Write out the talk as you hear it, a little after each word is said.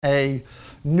A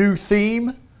new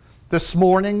theme this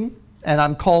morning, and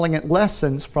I'm calling it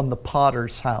Lessons from the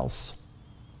Potter's House.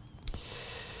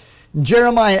 In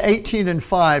Jeremiah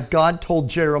 18:5, God told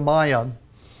Jeremiah,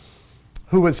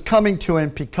 who was coming to him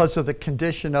because of the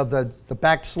condition of the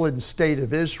backslidden state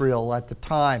of Israel at the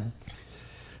time.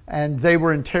 And they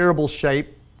were in terrible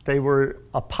shape. They were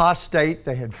apostate.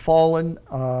 They had fallen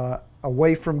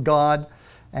away from God.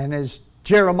 And as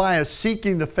Jeremiah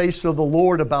seeking the face of the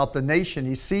Lord about the nation,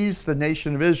 he sees the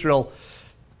nation of Israel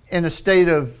in a state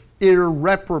of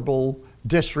irreparable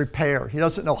disrepair. He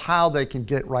doesn't know how they can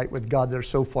get right with God. They're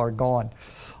so far gone.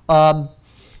 And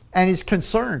he's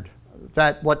concerned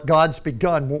that what God's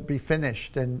begun won't be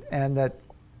finished, and that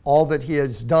all that he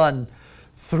has done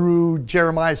through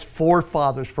Jeremiah's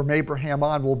forefathers from Abraham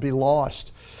on will be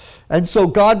lost. And so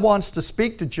God wants to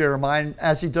speak to Jeremiah, and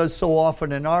as he does so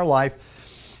often in our life,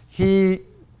 he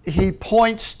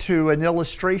points to an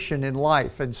illustration in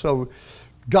life. And so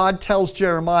God tells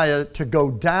Jeremiah to go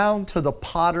down to the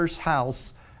potter's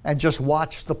house and just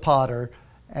watch the potter.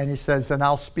 And he says, and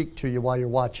I'll speak to you while you're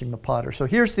watching the potter. So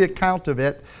here's the account of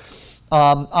it.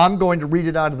 I'm going to read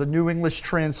it out of the New English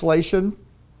Translation.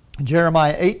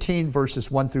 Jeremiah 18, verses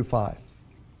 1 through 5.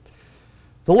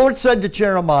 The Lord said to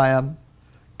Jeremiah,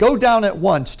 "Go down at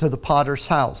once to the potter's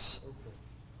house.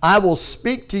 I will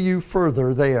speak to you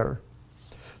further there."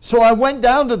 So I went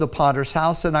down to the potter's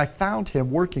house, and I found him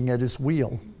working at his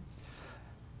wheel.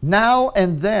 Now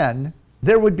and then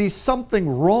there would be something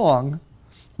wrong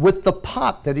with the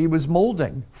pot that he was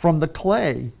molding from the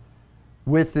clay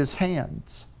with his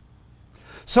hands.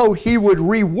 So he would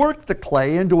rework the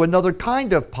clay into another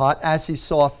kind of pot as he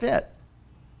saw fit.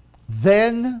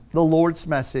 Then the Lord's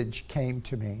message came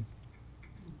to me.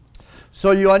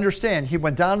 So you understand, he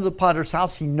went down to the potter's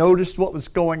house. He noticed what was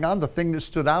going on. The thing that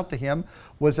stood out to him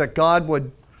was that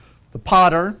the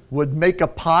potter would make a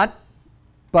pot,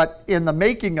 but in the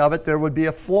making of it, there would be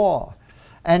a flaw.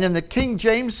 And in the King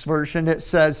James Version, it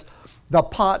says the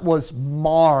pot was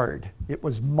marred. It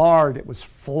was marred. It was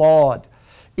flawed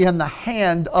in the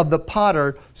hand of the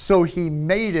potter, so he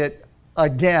made it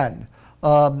again.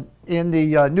 In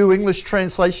the New English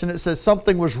Translation, it says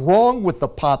something was wrong with the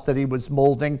pot that he was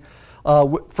molding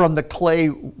from the clay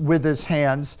with his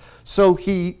hands, so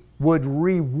he would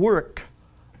rework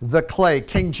the clay.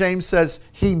 King James says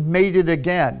he made it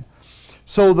again.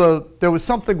 So there was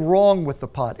something wrong with the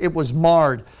pot. It was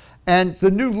marred. And the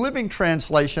New Living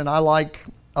Translation, I like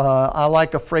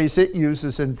a phrase it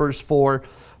uses in verse 4.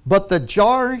 But the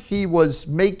jar he was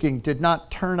making did not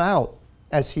turn out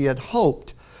as he had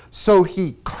hoped. So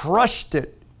he crushed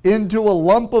it into a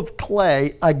lump of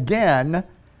clay again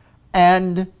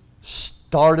and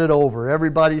started over.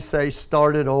 Everybody say,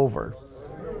 started over.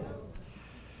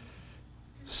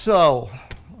 So,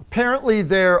 apparently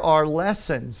there are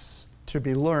lessons to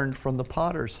be learned from the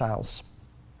potter's house.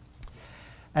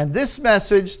 And this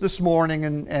message this morning,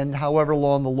 and however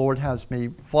long the Lord has me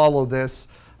follow this,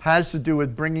 has to do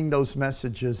with bringing those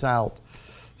messages out.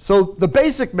 So the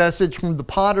basic message from the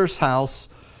potter's house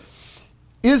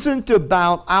isn't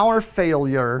about our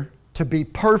failure to be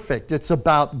perfect. It's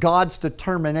about God's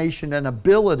determination and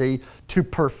ability to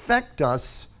perfect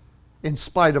us in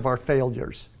spite of our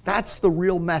failures. That's the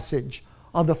real message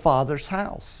of the Father's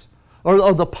house, or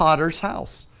of the potter's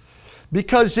house.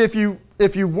 Because if you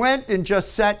went and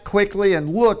just sat quickly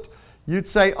and looked, you'd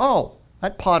say, oh,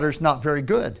 that potter's not very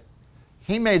good.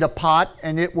 He made a pot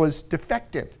and it was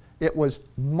defective. It was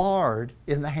marred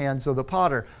in the hands of the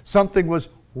potter. Something was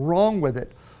wrong with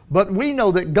it. But we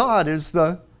know that God is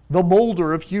the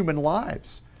molder of human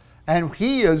lives. And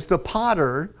he is the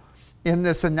potter in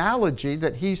this analogy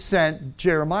that he sent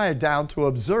Jeremiah down to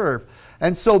observe.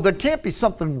 And so there can't be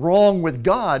something wrong with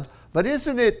God, but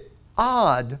isn't it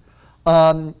odd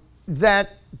that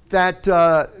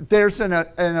there's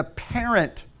an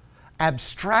apparent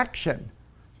abstraction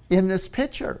in this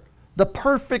picture? The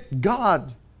perfect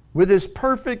God with his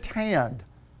perfect hand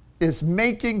is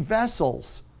making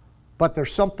vessels, but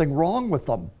there's something wrong with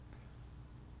them.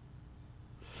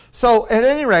 So at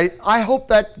any rate, I hope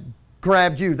that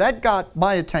grabbed you. That got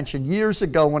my attention years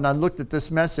ago when I looked at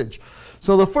this message.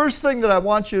 So the first thing that I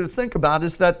want you to think about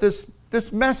is that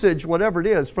this message, whatever it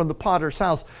is, from the potter's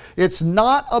house, it's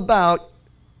not about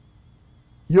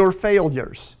your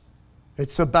failures.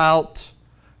 It's about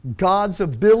God's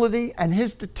ability and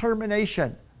his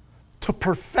determination to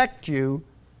perfect you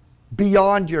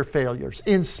beyond your failures,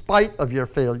 in spite of your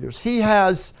failures. He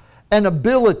has an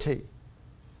ability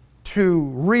to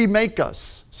remake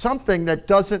us. Something that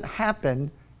doesn't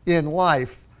happen in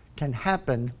life can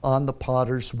happen on the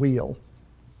potter's wheel.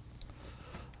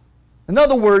 In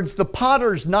other words, the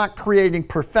potter's not creating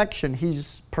perfection,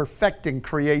 he's perfecting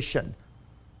creation.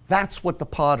 That's what the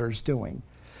potter's doing.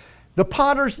 The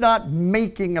potter's not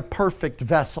making a perfect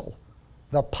vessel.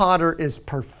 The potter is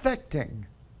perfecting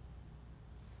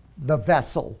the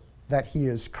vessel that he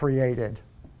has created.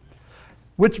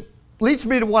 Which leads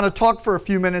me to want to talk for a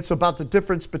few minutes about the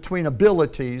difference between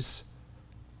abilities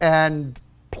and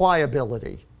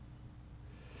pliability.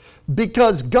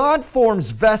 Because God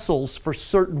forms vessels for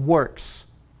certain works.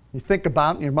 You think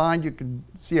about it in your mind, you can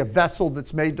see a vessel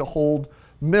that's made to hold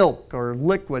milk or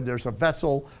liquid. There's a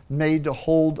vessel made to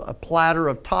hold a platter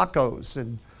of tacos,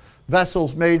 and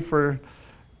vessels made for,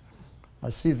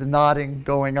 I see the nodding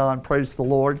going on, praise the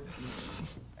Lord.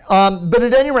 But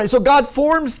at any rate, so God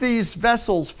forms these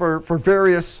vessels for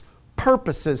various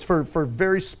purposes, for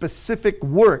very specific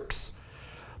works.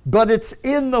 But it's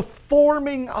in the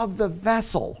forming of the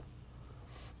vessel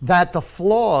that the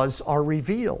flaws are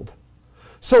revealed.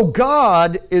 So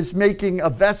God is making a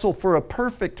vessel for a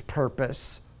perfect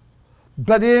purpose,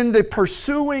 but in the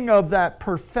pursuing of that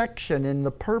perfection in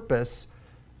the purpose,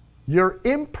 your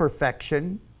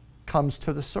imperfection comes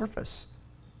to the surface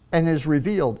and is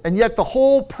revealed. And yet the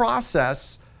whole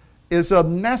process is a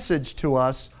message to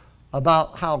us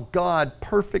about how God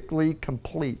perfectly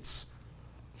completes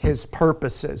his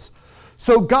purposes.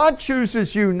 So God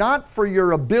chooses you not for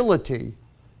your ability,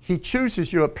 he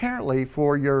chooses you apparently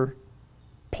for your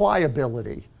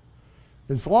pliability.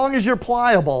 As long as you're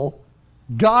pliable,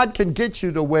 God can get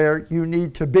you to where you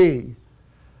need to be.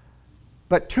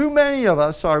 But too many of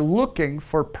us are looking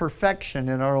for perfection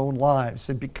in our own lives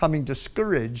and becoming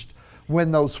discouraged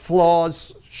when those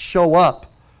flaws show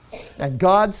up. And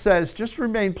God says, just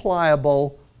remain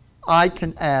pliable. I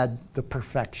can add the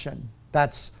perfection.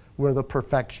 That's where the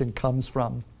perfection comes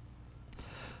from.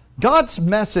 God's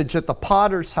message at the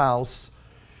potter's house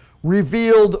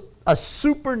revealed a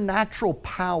supernatural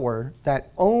power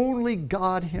that only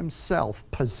God himself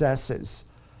possesses.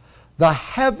 The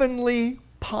heavenly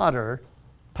potter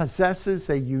possesses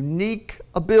a unique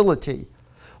ability,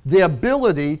 the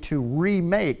ability to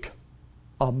remake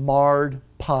a marred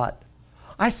pot.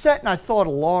 I sat and I thought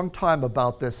a long time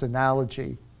about this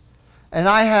analogy. And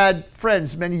I had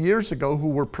friends many years ago who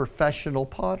were professional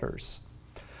potters.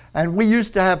 And we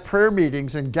used to have prayer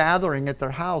meetings and gathering at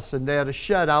their house, and they had a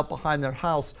shed out behind their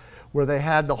house where they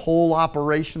had the whole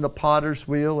operation, the potter's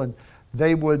wheel, and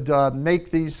they would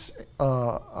make these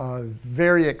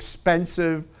very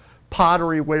expensive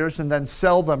pottery wares and then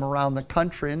sell them around the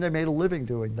country, and they made a living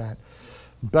doing that.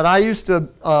 But I used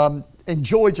to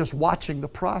enjoy just watching the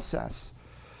process.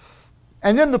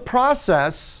 And in the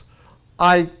process,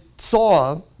 I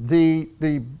saw the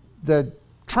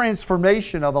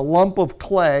transformation of a lump of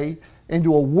clay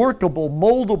into a workable,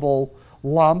 moldable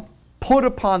lump, put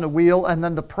upon the wheel, and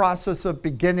then the process of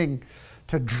beginning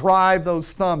to drive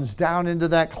those thumbs down into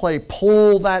that clay,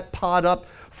 pull that pot up,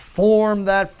 form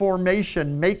that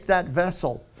formation, make that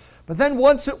vessel. But then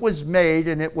once it was made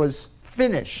and it was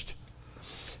finished,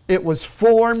 it was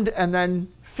formed and then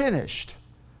finished,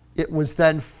 it was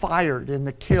then fired in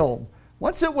the kiln.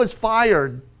 Once it was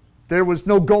fired, there was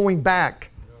no going back.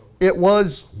 It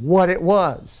was what it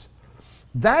was.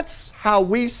 That's how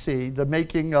we see the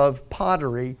making of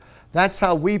pottery. That's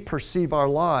how we perceive our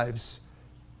lives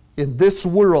in this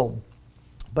world.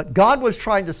 But God was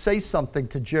trying to say something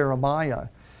to Jeremiah.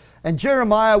 And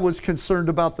Jeremiah was concerned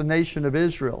about the nation of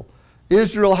Israel.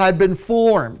 Israel had been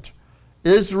formed.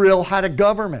 Israel had a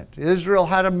government. Israel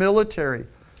had a military.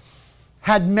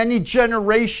 Had many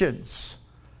generations.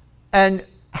 And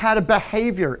had a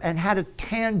behavior and had a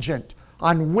tangent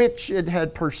on which it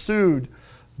had pursued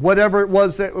whatever it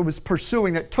was that it was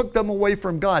pursuing that took them away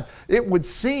from God. It would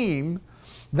seem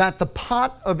that the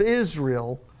pot of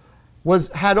Israel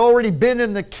had already been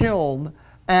in the kiln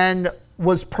and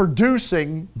was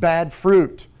producing bad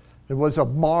fruit. It was a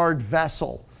marred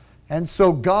vessel. And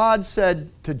so God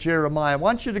said to Jeremiah, I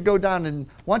want you to go down and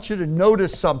I want you to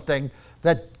notice something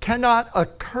that cannot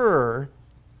occur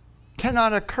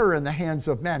in the hands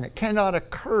of men. It cannot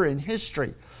occur in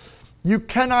history. You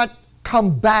cannot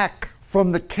come back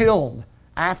from the kiln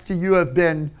after you have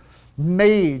been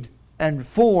made and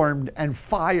formed and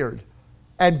fired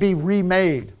and be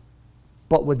remade.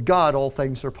 But with God, all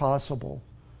things are possible.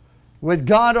 With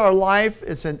God, our life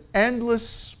is an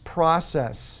endless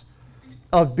process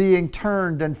of being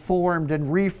turned and formed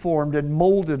and reformed and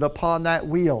molded upon that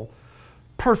wheel.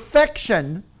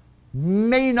 Perfection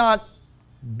may not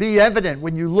be evident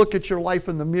when you look at your life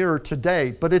in the mirror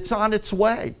today, but it's on its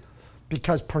way.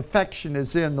 Because perfection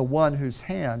is in the one whose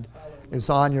hand is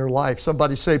on your life.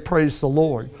 Somebody say, praise the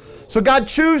Lord. So God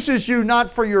chooses you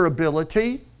not for your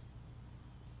ability.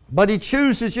 But He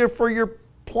chooses you for your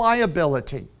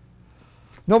pliability.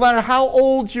 No matter how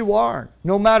old you are,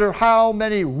 no matter how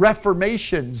many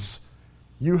reformations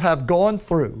you have gone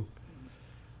through,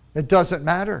 it doesn't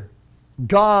matter.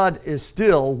 God is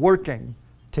still working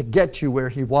to get you where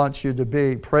He wants you to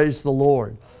be. Praise the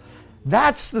Lord.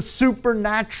 That's the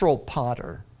supernatural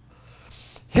potter.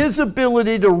 His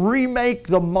ability to remake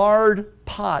the marred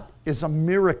pot is a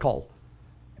miracle.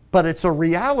 But it's a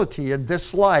reality in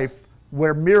this life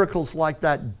where miracles like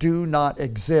that do not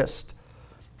exist.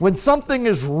 When something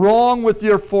is wrong with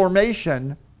your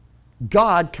formation,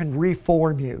 God can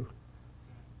reform you.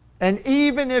 And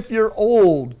even if you're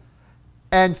old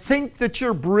and think that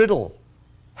you're brittle,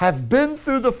 have been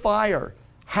through the fire,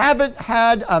 haven't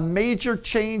had a major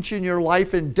change in your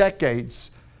life in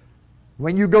decades,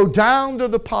 when you go down to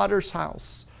the potter's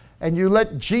house and you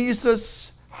let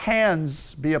Jesus'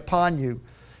 hands be upon you,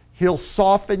 He'll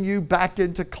soften you back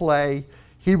into clay.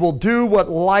 He will do what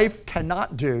life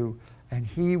cannot do, and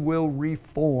He will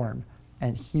reform,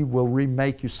 and He will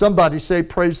remake you. Somebody say,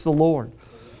 praise the Lord.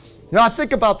 You know, I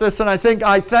think about this and I think,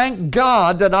 I thank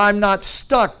God that I'm not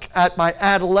stuck at my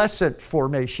adolescent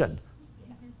formation.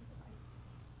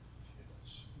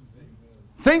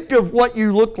 Think of what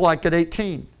you looked like at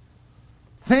 18.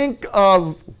 Think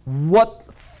of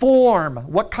what form,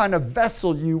 what kind of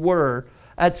vessel you were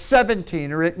at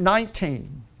 17 or at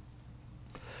 19.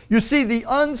 You see, the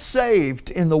unsaved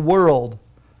in the world,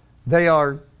 they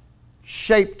are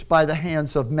shaped by the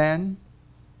hands of men,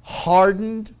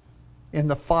 hardened in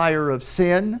the fire of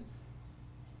sin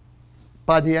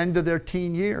by the end of their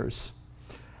teen years.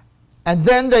 And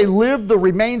then they live the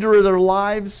remainder of their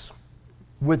lives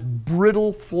with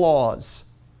brittle flaws,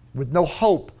 with no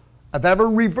hope of ever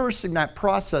reversing that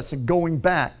process and going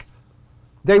back.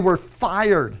 They were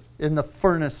fired in the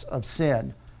furnace of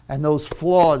sin, and those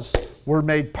flaws were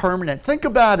made permanent. Think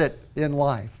about it in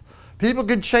life. People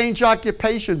can change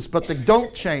occupations, but they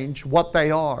don't change what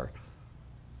they are.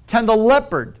 Can the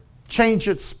leopard change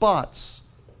its spots?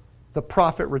 The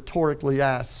prophet rhetorically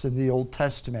asks in the Old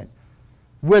Testament.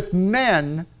 With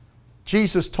men,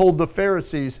 Jesus told the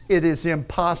Pharisees, it is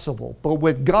impossible. But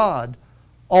with God,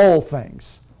 all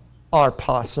things are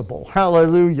possible.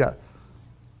 Hallelujah.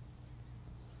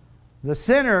 The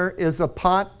sinner is a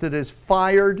pot that is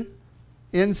fired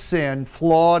in sin,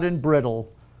 flawed and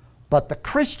brittle. But the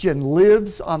Christian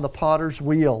lives on the potter's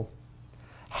wheel,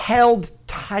 held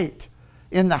tight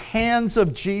in the hands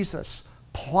of Jesus,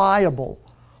 pliable,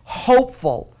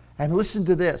 hopeful, and listen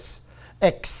to this,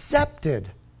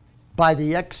 accepted by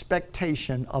the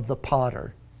expectation of the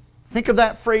potter. Think of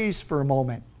that phrase for a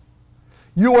moment.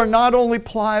 You are not only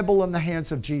pliable in the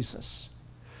hands of Jesus,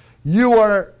 you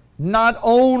are not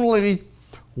only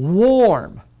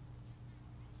warm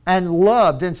and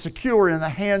loved and secure in the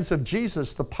hands of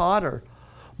Jesus, the potter,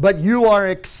 but you are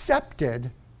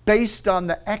accepted based on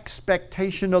the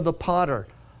expectation of the potter,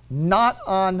 not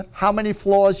on how many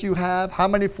flaws you have, how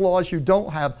many flaws you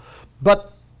don't have,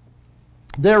 but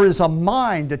there is a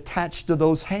mind attached to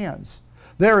those hands.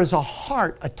 There is a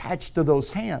heart attached to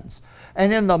those hands.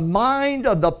 And in the mind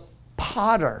of the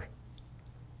potter,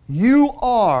 you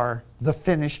are the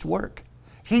finished work.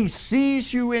 He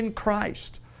sees you in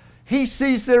Christ. He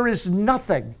sees there is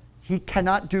nothing He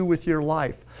cannot do with your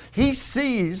life. He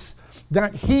sees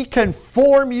that He can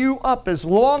form you up as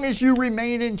long as you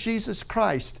remain in Jesus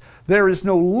Christ. There is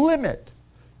no limit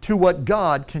to what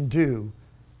God can do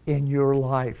in your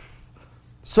life.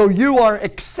 So you are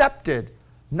accepted,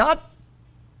 not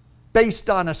based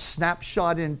on a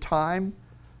snapshot in time,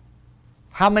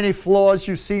 how many flaws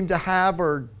you seem to have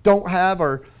or don't have,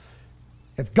 or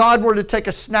if God were to take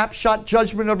a snapshot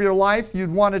judgment of your life,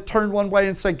 you'd want to turn one way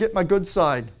and say, get my good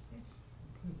side.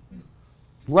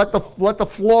 Let the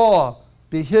flaw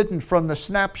be hidden from the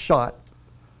snapshot.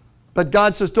 But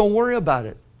God says, don't worry about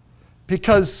it,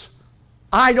 because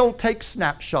I don't take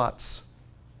snapshots.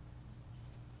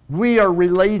 We are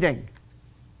relating.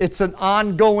 It's an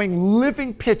ongoing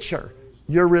living picture,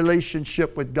 your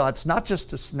relationship with God. It's not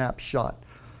just a snapshot.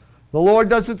 The Lord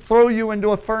doesn't throw you into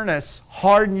a furnace,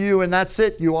 harden you, and that's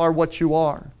it. You are what you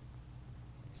are.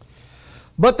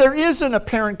 But there is an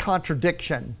apparent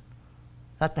contradiction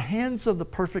that the hands of the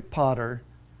perfect potter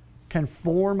can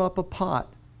form up a pot.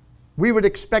 We would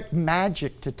expect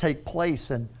magic to take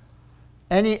place, and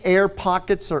any air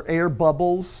pockets or air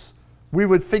bubbles, we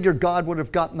would figure God would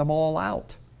have gotten them all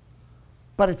out.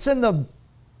 But it's in the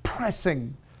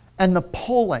pressing and the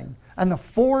pulling and the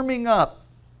forming up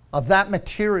of that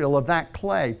material, of that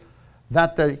clay,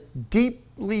 that the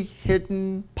deeply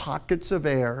hidden pockets of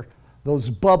air, those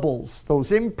bubbles,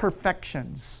 those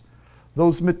imperfections,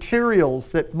 those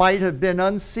materials that might have been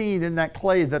unseen in that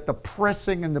clay, that the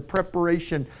pressing and the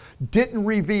preparation didn't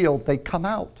reveal, they come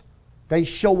out. They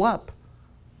show up.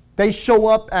 They show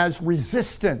up as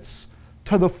resistance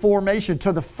to the formation,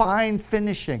 to the fine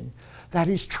finishing that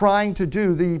he's trying to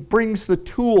do. He brings the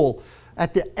tool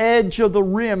at the edge of the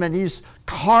rim and he's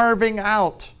carving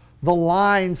out the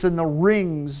lines and the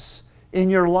rings in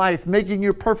your life, making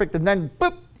you perfect. And then,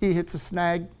 boop, he hits a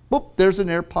snag. Boop, there's an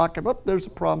air pocket. Boop, there's a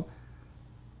problem.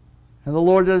 And the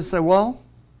Lord does say, well,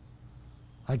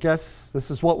 I guess this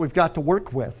is what we've got to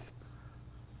work with.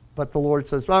 But the Lord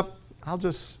says, well, I'll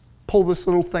just pull this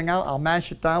little thing out. I'll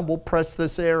mash it down. We'll press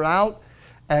this air out.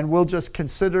 And we'll just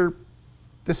consider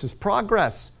this is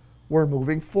progress. We're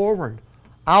moving forward.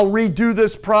 I'll redo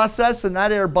this process and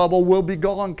that air bubble will be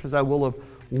gone because I will have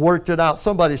worked it out.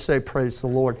 Somebody say, praise the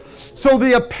Lord. So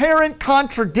the apparent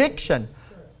contradiction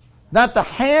that the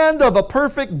hand of a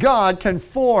perfect God can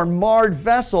form marred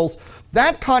vessels,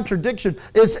 that contradiction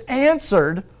is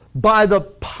answered by the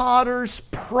potter's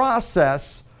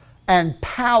process and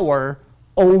power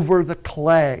over the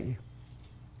clay.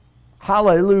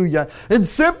 Hallelujah. In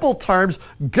simple terms,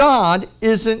 God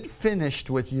isn't finished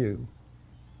with you.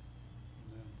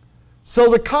 So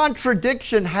the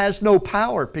contradiction has no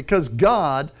power because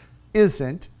God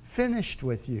isn't finished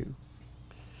with you.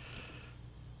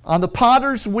 On the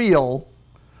potter's wheel,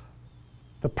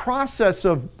 the process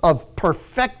of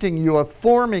perfecting you, of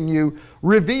forming you,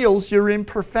 reveals your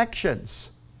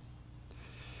imperfections.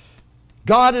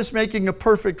 God is making a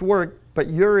perfect work, but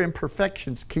your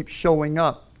imperfections keep showing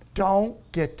up. Don't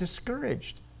get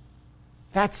discouraged.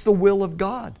 That's the will of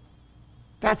God.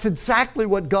 That's exactly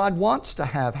what God wants to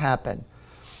have happen.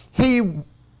 He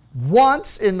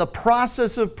wants, in the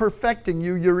process of perfecting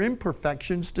you, your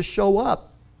imperfections to show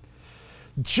up.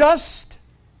 Just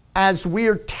as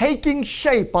we're taking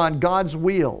shape on God's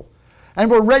wheel and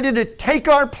we're ready to take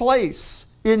our place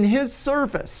in His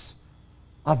service,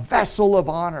 a vessel of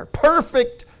honor,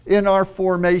 perfect in our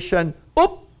formation,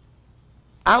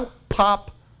 out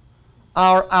pop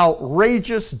our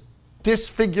outrageous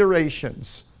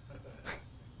disfigurations.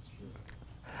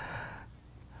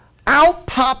 Out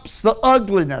pops the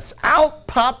ugliness. Out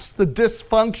pops the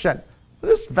dysfunction.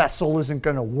 This vessel isn't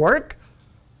going to work.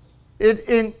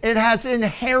 It has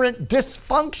inherent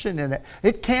dysfunction in it.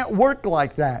 It can't work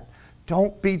like that.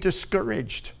 Don't be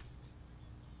discouraged.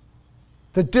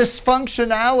 The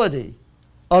dysfunctionality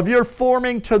of your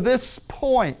forming to this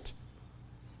point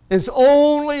is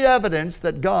only evidence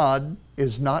that God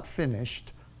is not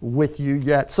finished with you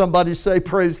yet. Somebody say,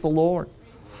 praise the Lord.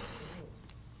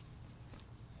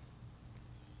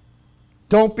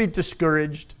 Don't be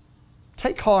discouraged.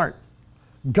 Take heart.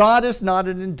 God is not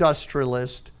an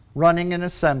industrialist running an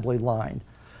assembly line.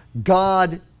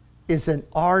 God is an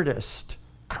artist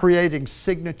creating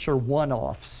signature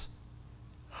one-offs.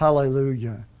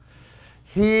 Hallelujah.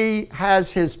 He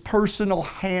has His personal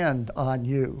hand on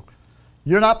you.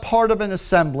 You're not part of an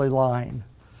assembly line.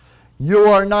 You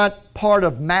are not part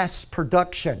of mass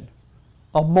production,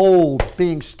 a mold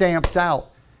being stamped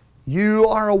out. You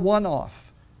are a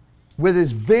one-off. With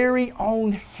His very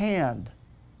own hand,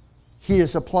 He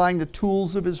is applying the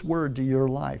tools of His Word to your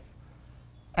life.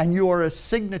 And you are a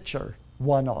signature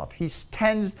one-off.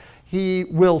 He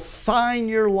will sign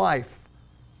your life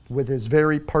with His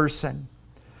very person.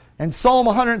 In Psalm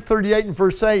 138 and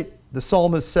verse 8, the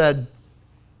psalmist said,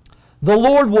 "The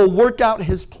Lord will work out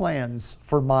His plans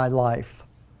for my life.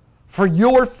 For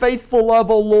your faithful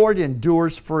love, O Lord,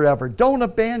 endures forever. Don't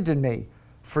abandon me,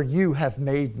 for you have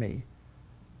made me."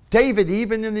 David,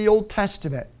 even in the Old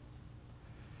Testament,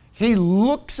 he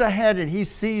looks ahead and he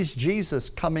sees Jesus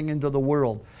coming into the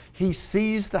world. He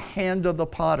sees the hand of the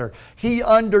potter. He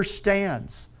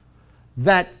understands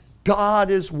that God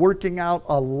is working out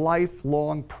a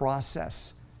lifelong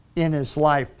process in his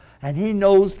life. And he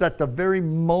knows that the very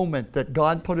moment that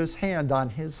God put His hand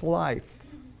on his life,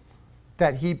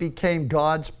 that he became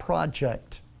God's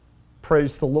project.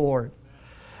 Praise the Lord.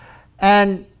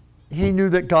 And he knew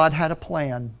that God had a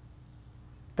plan.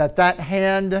 That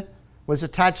hand was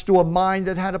attached to a mind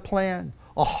that had a plan,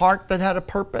 a heart that had a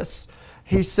purpose.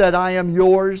 He said, "I am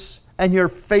yours, and your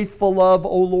faithful love,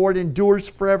 O Lord, endures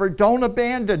forever. Don't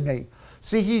abandon me."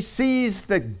 See, he sees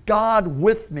that God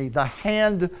with me, the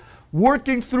hand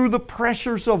working through the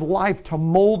pressures of life to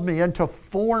mold me and to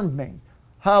form me.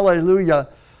 Hallelujah.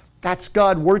 That's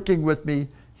God working with me.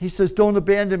 He says, "Don't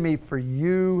abandon me, for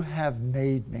you have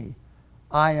made me.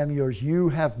 I am yours. You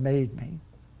have made me."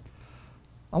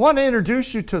 I want to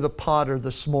introduce you to the potter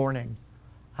this morning.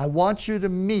 I want you to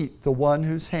meet the one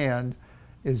whose hand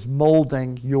is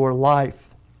molding your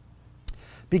life.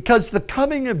 Because the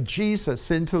coming of Jesus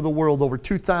into the world over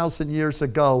 2,000 years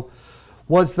ago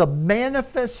was the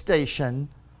manifestation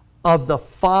of the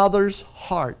Father's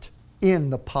heart in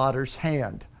the potter's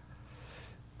hand.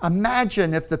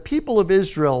 Imagine if the people of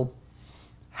Israel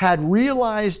had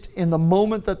realized in the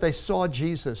moment that they saw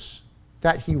Jesus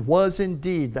that he was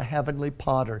indeed the heavenly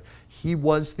potter. He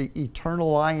was the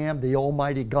eternal I am, the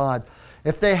Almighty God.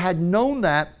 If they had known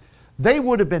that, they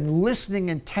would have been listening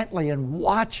intently and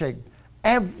watching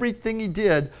everything he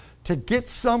did to get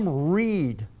some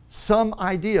read, some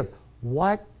idea of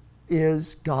what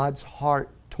is God's heart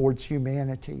towards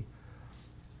humanity.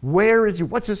 Where is he?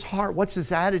 What's his heart? What's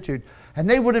his attitude? And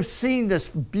they would have seen this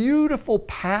beautiful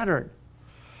pattern.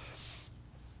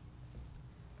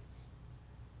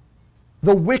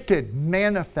 The wicked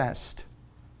manifest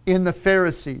in the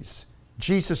Pharisees.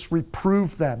 Jesus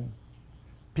reproved them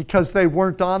because they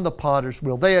weren't on the potter's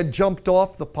wheel. They had jumped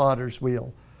off the potter's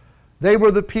wheel. They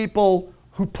were the people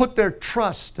who put their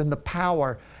trust in the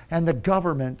power and the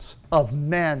government of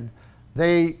men.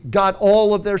 They got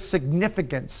all of their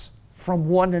significance from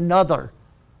one another.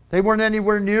 They weren't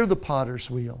anywhere near the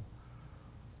potter's wheel.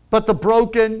 But the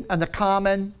broken and the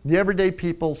common, the everyday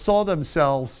people saw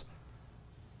themselves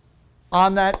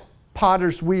on that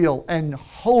potter's wheel and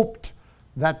hoped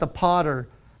that the potter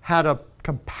had a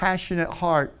compassionate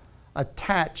heart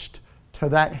attached to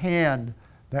that hand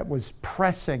that was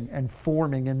pressing and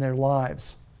forming in their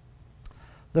lives.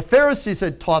 The Pharisees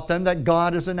had taught them that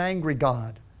God is an angry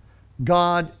God.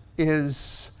 God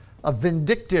is a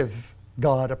vindictive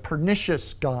God, a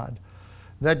pernicious God.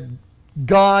 That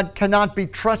God cannot be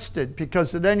trusted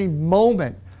because at any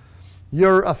moment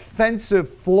your offensive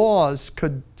flaws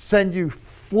could send you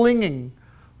flinging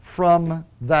from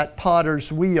that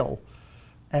potter's wheel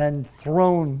and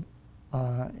thrown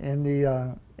in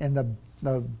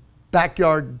the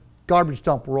backyard garbage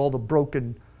dump where all the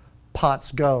broken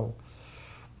pots go.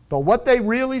 But what they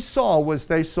really saw was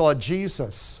they saw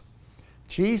Jesus.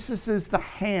 Jesus is the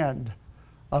hand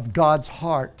of God's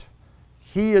heart.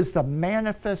 He is the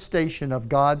manifestation of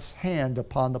God's hand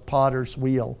upon the potter's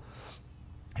wheel.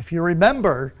 If you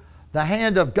remember, the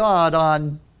hand of God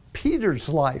on Peter's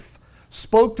life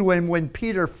spoke to him when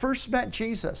Peter first met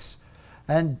Jesus.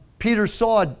 And Peter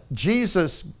saw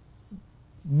Jesus'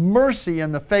 mercy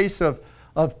in the face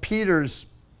of Peter's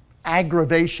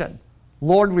aggravation.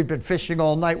 Lord, we've been fishing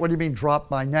all night. What do you mean, drop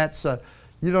my nets?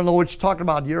 You don't know what you're talking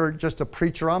about. You're just a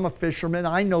preacher. I'm a fisherman.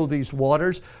 I know these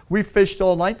waters. We fished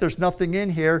all night. There's nothing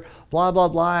in here. Blah, blah,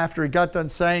 blah. After he got done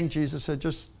saying, Jesus said,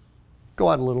 just go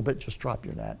out a little bit, just drop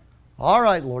your net. All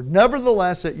right, Lord.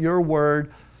 Nevertheless, at your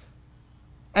word.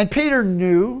 And Peter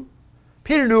knew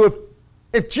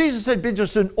if Jesus had been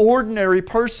just an ordinary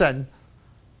person,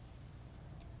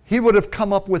 he would have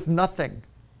come up with nothing.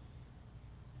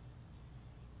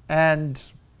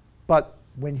 But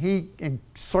when he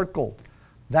encircled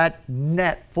that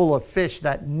net full of fish,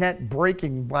 that net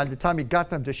breaking by the time he got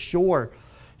them to shore,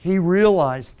 he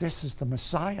realized this is the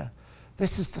Messiah.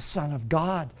 This is the Son of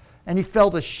God. And he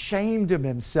felt ashamed of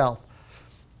himself.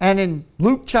 And in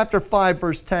Luke chapter 5,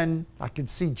 verse 10, I can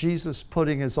see Jesus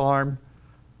putting his arm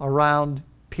around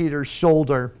Peter's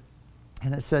shoulder.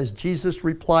 And it says, Jesus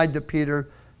replied to Peter,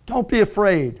 don't be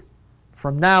afraid.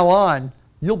 From now on,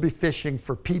 you'll be fishing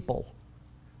for people.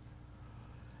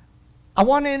 I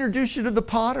want to introduce you to the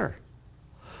potter.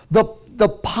 The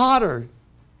potter,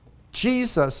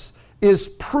 Jesus, is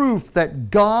proof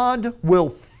that God will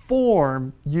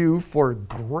form you for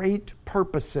great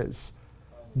purposes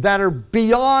that are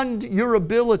beyond your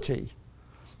ability.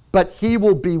 But he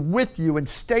will be with you and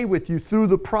stay with you through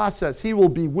the process. He will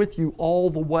be with you all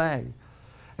the way.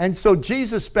 And so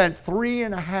Jesus spent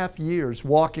 3.5 years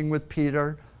walking with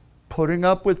Peter, putting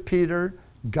up with Peter,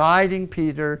 guiding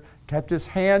Peter, kept his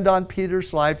hand on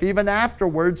Peter's life. Even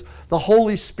afterwards, the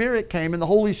Holy Spirit came and the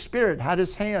Holy Spirit had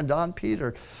his hand on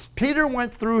Peter. Peter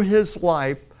went through his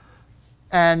life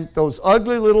and those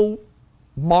ugly little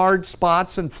marred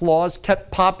spots and flaws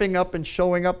kept popping up and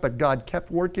showing up, but God kept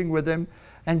working with him.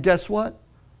 And guess what?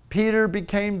 Peter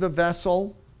became the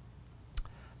vessel.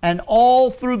 And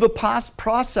all through the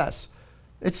process,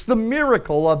 it's the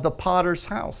miracle of the potter's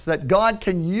house that God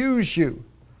can use you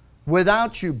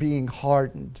without you being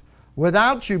hardened,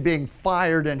 without you being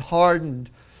fired and hardened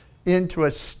into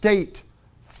a state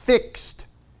fixed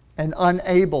and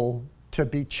unable to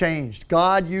be changed.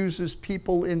 God uses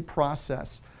people in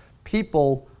process,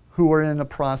 people who are in a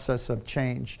process of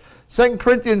change. 2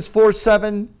 Corinthians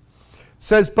 4:7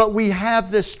 says, but we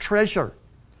have this treasure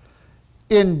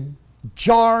in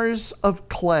jars of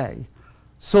clay,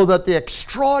 so that the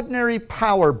extraordinary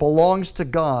power belongs to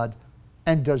God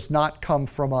and does not come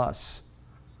from us.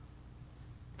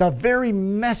 The very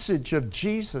message of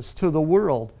Jesus to the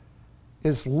world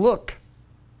is look.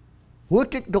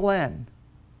 Look at Glenn.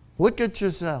 Look at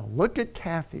Giselle. Look at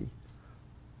Kathy.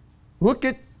 Look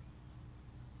at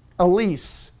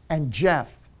Elise and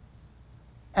Jeff.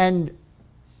 And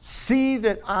see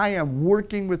that I am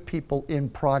working with people in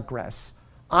progress.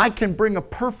 I can bring a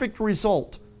perfect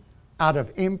result out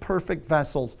of imperfect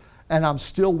vessels, and I'm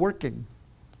still working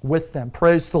with them.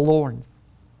 Praise the Lord.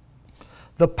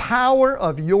 The power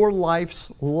of your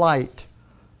life's light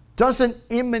doesn't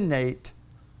emanate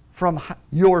from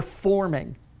your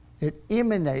forming. It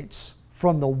emanates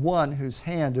from the one whose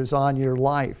hand is on your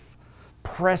life,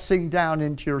 pressing down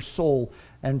into your soul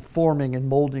and forming and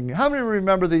molding you. How many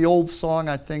remember the old song?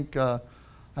 I think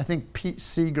Pete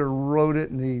Seeger wrote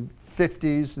it in the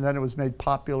 50s, and then it was made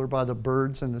popular by the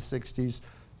Byrds in the 60s,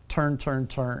 Turn, Turn,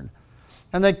 Turn.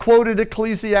 And they quoted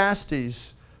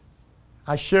Ecclesiastes.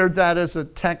 I shared that as a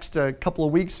text a couple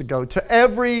of weeks ago. To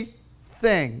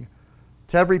everything,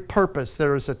 to every purpose,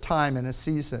 there is a time and a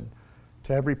season.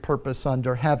 To every purpose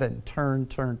under heaven, turn,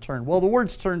 turn, turn. Well, the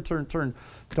words turn, turn, turn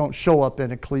don't show up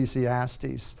in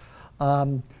Ecclesiastes.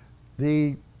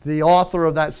 The author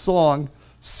of that song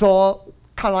saw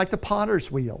kind of like the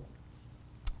potter's wheel,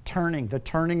 turning, the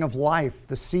turning of life,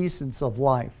 the seasons of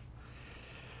life.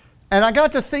 And I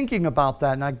got to thinking about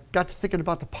that, and I got to thinking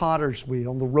about the potter's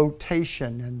wheel, the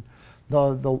rotation,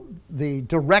 and the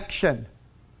direction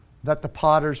that the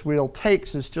potter's wheel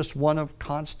takes is just one of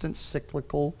constant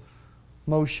cyclical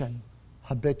motion,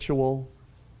 habitual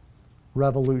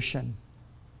revolution.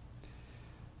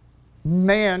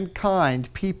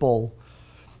 Mankind, people,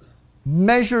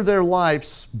 measure their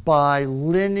lives by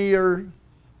linear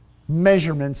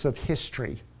measurements of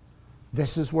history.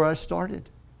 This is where I started.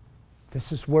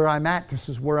 This is where I'm at. This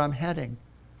is where I'm heading.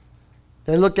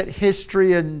 They look at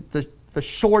history in the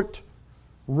short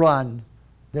run,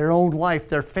 their own life,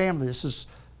 their family. This is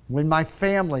when my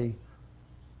family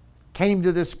came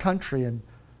to this country, and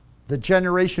the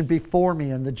generation before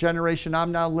me, and the generation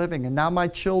I'm now living, and now my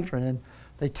children. And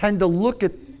they tend to look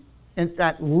at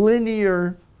that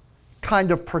linear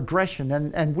kind of progression.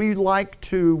 And we like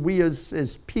to, we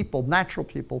as people, natural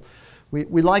people,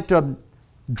 we like to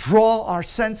draw our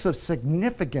sense of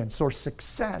significance or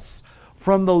success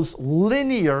from those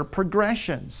linear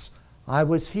progressions. I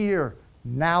was here,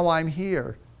 now I'm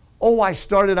here. Oh, I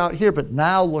started out here, but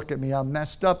now look at me, I'm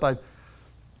messed up.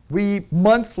 We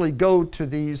monthly go to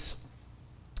these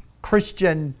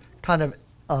Christian kind of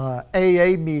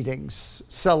AA meetings,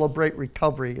 Celebrate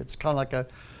Recovery. It's kind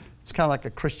of like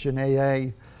a Christian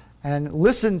AA, and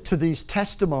listen to these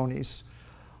testimonies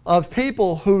of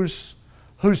people whose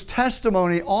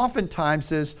testimony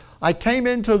oftentimes is, I came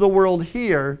into the world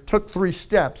here, took 3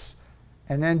 steps,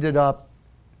 and ended up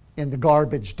in the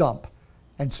garbage dump,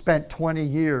 and spent 20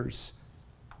 years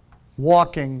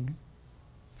walking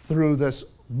through this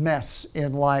mess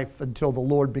in life until the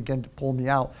Lord began to pull me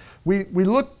out. We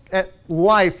look at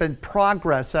life and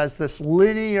progress as this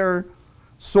linear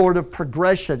sort of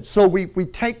progression. So we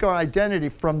take our identity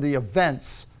from the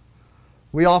events.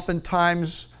 We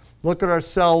oftentimes look at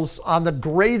ourselves on the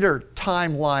greater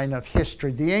timeline of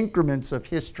history, the increments of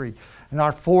history, and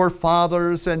our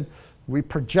forefathers, and we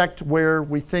project where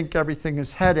we think everything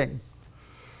is heading.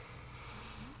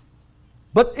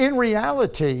 But in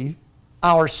reality,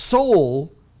 our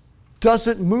soul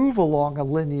doesn't move along a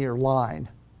linear line.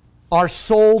 Our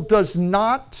soul does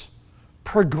not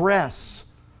progress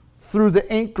through the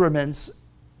increments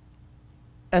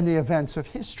and the events of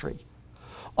history.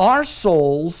 Our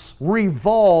souls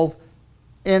revolve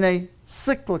in a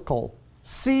cyclical,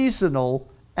 seasonal,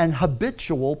 and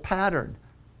habitual pattern.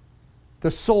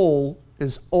 The soul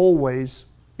is always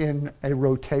in a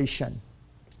rotation.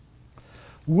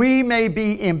 We may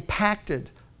be impacted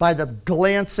by the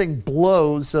glancing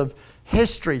blows of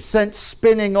history, sent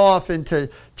spinning off into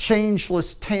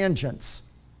changeless tangents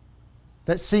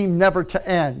that seem never to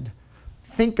end.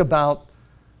 Think about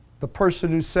the person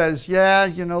who says, yeah,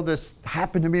 you know, this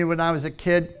happened to me when I was a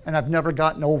kid and I've never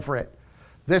gotten over it.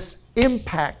 This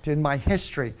impact in my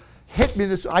history hit me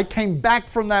this, I came back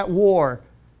from that war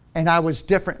and I was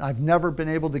different. I've never been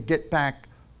able to get back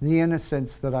the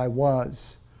innocence that I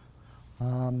was.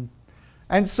 And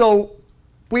so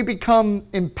we become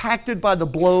impacted by the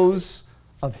blows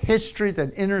of history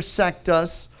that intersect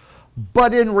us.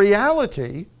 But in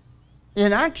reality,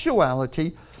 in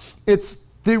actuality, it's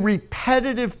the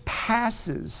repetitive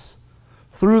passes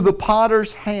through the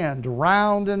potter's hand,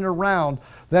 round and around,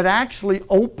 that actually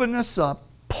open us up,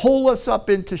 pull us up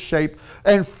into shape,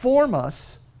 and form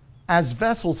us as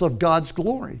vessels of God's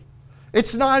glory.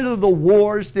 It's neither the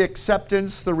wars, the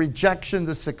acceptance, the rejection,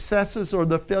 the successes, or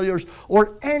the failures,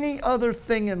 or any other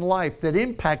thing in life that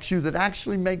impacts you that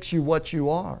actually makes you what you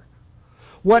are.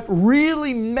 What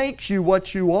really makes you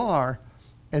what you are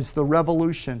is the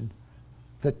revolution,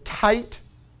 the tight,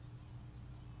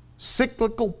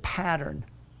 cyclical pattern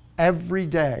every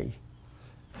day.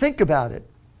 Think about it.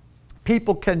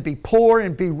 People can be poor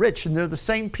and be rich, and they're the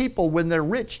same people when they're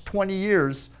rich 20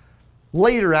 years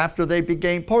later after they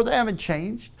became poor. They haven't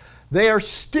changed. They are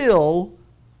still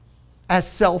as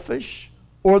selfish,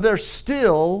 or they're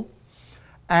still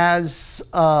as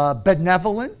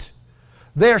benevolent.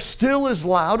 They're still as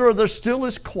loud, or they're still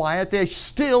as quiet. They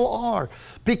still are.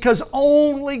 Because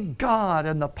only God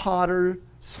and the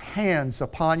potter's hands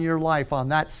upon your life on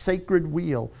that sacred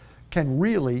wheel can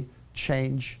really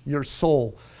change your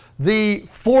soul. The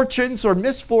fortunes or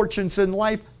misfortunes in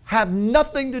life have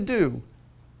nothing to do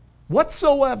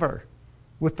whatsoever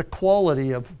with the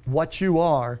quality of what you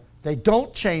are. They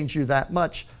don't change you that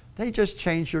much. They just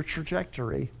change your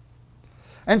trajectory.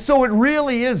 And so it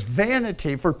really is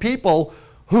vanity for people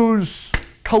whose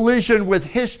collision with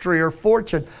history or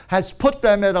fortune has put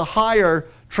them at a higher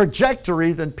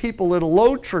trajectory than people at a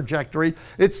low trajectory.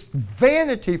 It's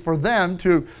vanity for them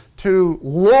to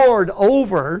lord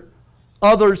over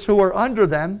others who are under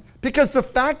them, because the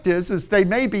fact is they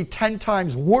may be 10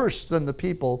 times worse than the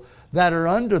people that are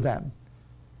under them.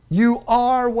 You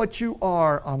are what you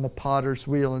are on the potter's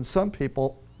wheel, and some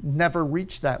people never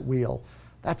reach that wheel.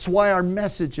 That's why our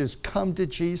message is come to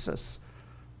Jesus,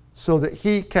 so that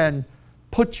He can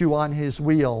put you on His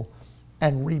wheel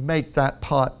and remake that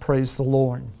pot. Praise the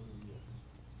Lord.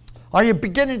 Are you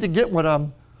beginning to get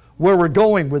where we're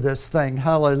going with this thing?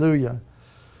 Hallelujah.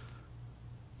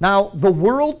 Now, the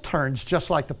world turns just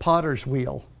like the potter's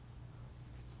wheel.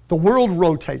 The world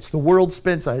rotates. The world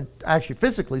spins, actually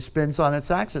physically spins on its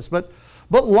axis. But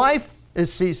life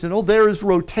is seasonal. There is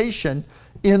rotation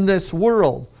in this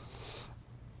world.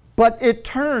 But it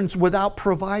turns without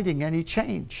providing any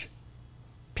change.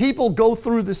 People go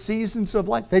through the seasons of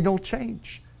life. They don't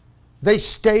change. They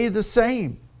stay the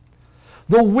same.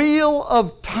 The wheel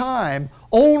of time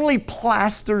only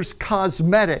plasters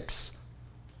cosmetics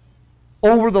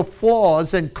over the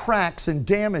flaws and cracks and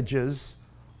damages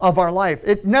of our life.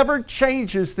 It never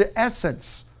changes the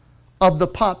essence of the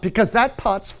pot, because that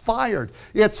pot's fired.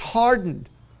 It's hardened.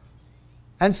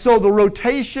 And so the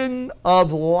rotation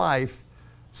of life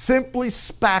simply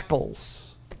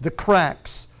spackles the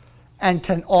cracks and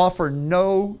can offer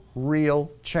no real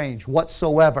change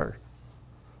whatsoever.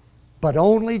 But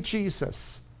only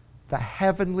Jesus, the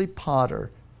heavenly potter,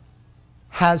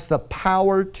 has the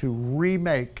power to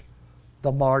remake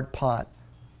the marred pot.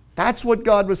 That's what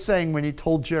God was saying when He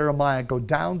told Jeremiah, go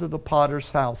down to the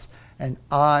potter's house and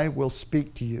I will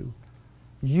speak to you.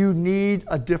 You need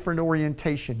a different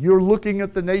orientation. You're looking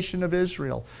at the nation of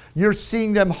Israel. You're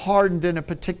seeing them hardened in a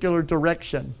particular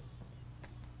direction.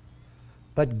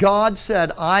 But God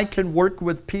said, I can work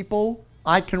with people.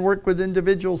 I can work with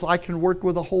individuals. I can work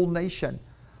with a whole nation.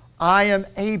 I am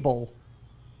able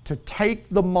to take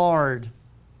the marred.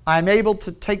 I'm able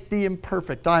to take the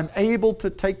imperfect. I'm able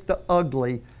to take the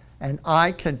ugly, and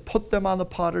I can put them on the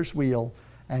potter's wheel,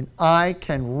 and I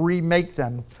can remake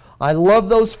them. I love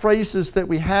those phrases that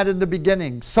we had in the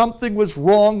beginning. Something was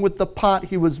wrong with the pot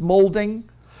He was molding,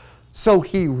 so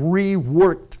He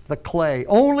reworked the clay.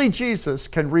 Only Jesus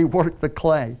can rework the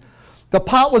clay. The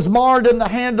pot was marred in the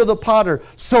hand of the potter,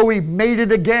 so He made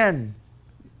it again.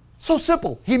 So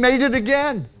simple. He made it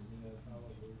again.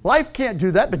 Life can't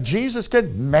do that, but Jesus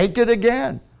can make it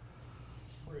again.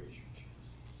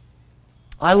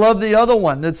 I love the other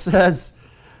one that says,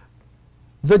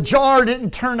 the jar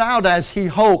didn't turn out as he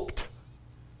hoped.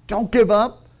 Don't give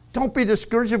up. Don't be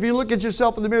discouraged. If you look at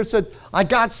yourself in the mirror and said, I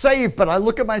got saved, but I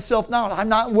look at myself now and I'm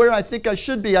not where I think I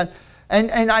should be. And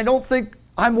I don't think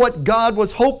I'm what God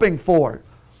was hoping for.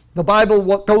 The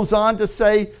Bible goes on to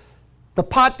say, the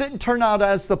pot didn't turn out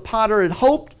as the potter had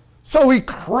hoped, so he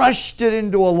crushed it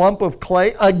into a lump of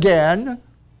clay again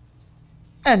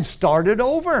and started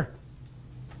over.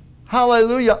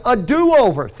 Hallelujah. A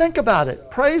do-over. Think about it.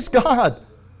 Praise God.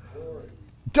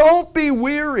 Don't be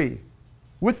weary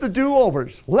with the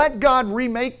do-overs. Let God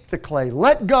remake the clay.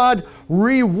 Let God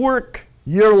rework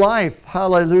your life.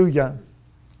 Hallelujah.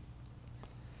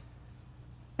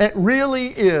 It really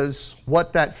is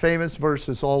what that famous verse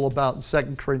is all about in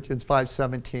 2 Corinthians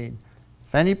 5:17.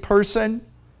 If any person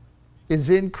is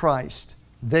in Christ,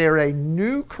 they're a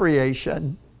new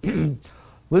creation.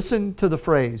 Listen to the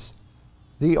phrase,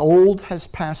 the old has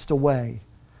passed away.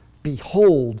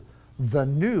 Behold, the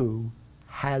new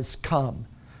has come.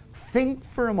 Think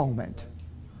for a moment.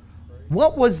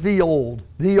 What was the old?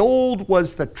 The old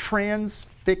was the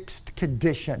transfixed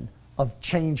condition of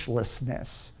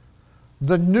changelessness.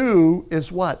 The new is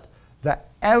what? The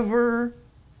ever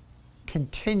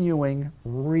continuing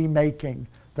remaking,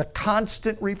 the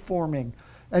constant reforming.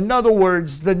 In other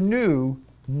words, the new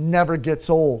never gets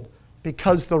old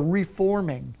because the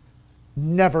reforming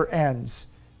never ends.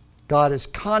 God is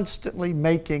constantly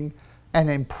making and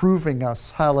improving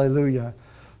us. Hallelujah.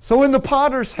 So in the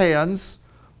potter's hands,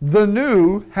 the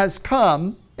new has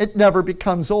come. It never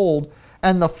becomes old.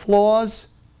 And the flaws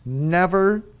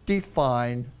never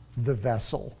define the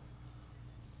vessel.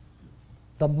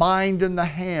 The mind and the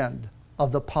hand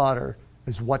of the potter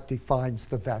is what defines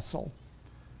the vessel.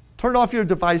 Turn off your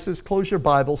devices, close your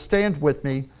Bible, stand with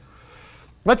me.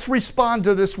 Let's respond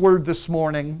to this word this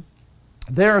morning.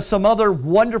 There are some other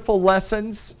wonderful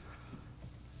lessons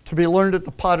to be learned at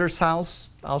the Potter's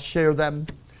House. I'll share them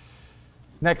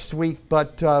next week,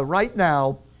 but right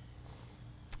now,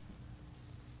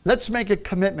 let's make a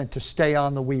commitment to stay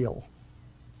on the wheel.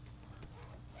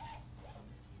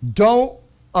 Don't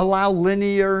allow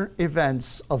linear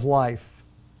events of life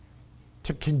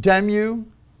to condemn you.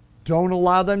 Don't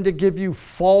allow them to give you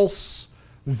false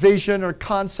vision or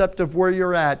concept of where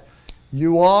you're at.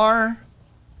 You are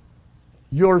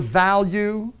your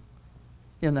value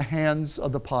in the hands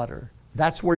of the potter. That's where